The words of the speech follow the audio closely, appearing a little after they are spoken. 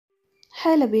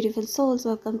Hello, beautiful souls.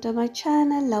 Welcome to my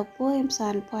channel, Love Poems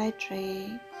and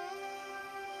Poetry.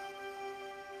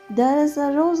 There is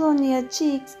a rose on your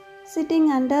cheeks,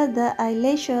 sitting under the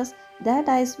eyelashes that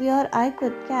I swear I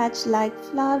could catch like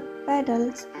flower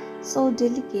petals, so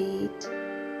delicate.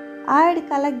 I'd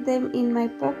collect them in my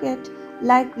pocket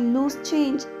like loose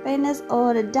change, pennies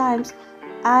or dimes.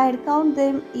 I'd count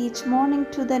them each morning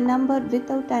to the number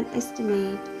without an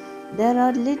estimate. There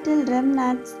are little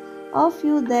remnants of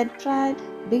you that trod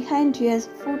behind your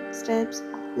footsteps,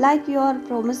 like you are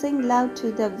promising love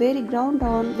to the very ground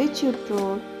on which you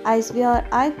trod. I swear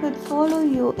I could follow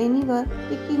you anywhere,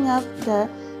 picking up the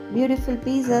beautiful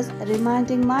pieces,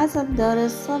 reminding myself there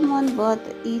is someone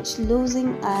worth each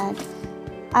losing at.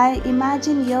 I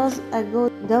imagine years ago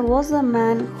there was a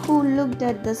man who looked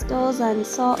at the stars and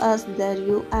saw us there,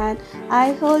 you and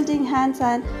I, holding hands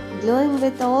and glowing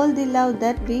with all the love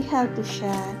that we have to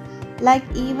share. Like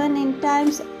even in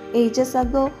times ages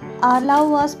ago, our love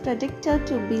was predicted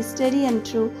to be steady and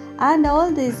true, and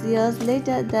all these years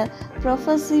later, the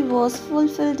prophecy was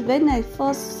fulfilled when I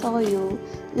first saw you.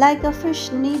 Like a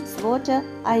fish needs water,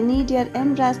 I need your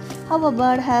embrace. How a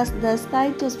bird has the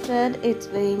sky to spread its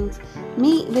wings.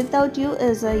 Me without you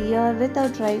is a year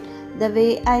without rain. The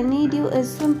way I need you is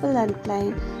simple and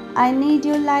plain. I need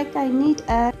you like I need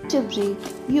air to breathe.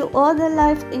 You are the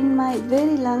life in my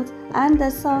very lungs and the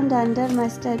sound under my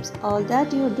steps. All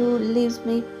that you do leaves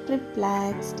me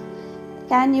perplexed.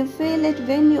 Can you feel it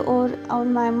when you are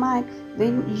on my mind,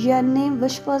 when your name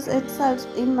whispers itself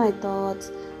in my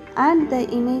thoughts? And the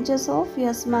images of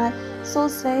your smile, so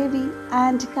savvy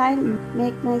and kind,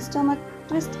 make my stomach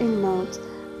twist in knots.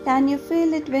 Can you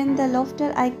feel it when the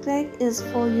laughter I crack is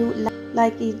for you,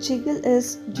 like each jiggle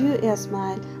is due a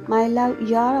smile? My love,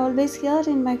 you are always here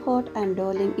in my heart, and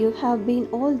darling, you have been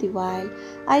all the while.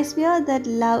 I swear that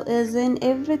love is in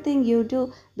everything you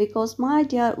do, because my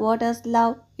dear, what is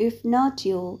love if not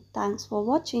you? Thanks for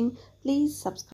watching. Please subscribe.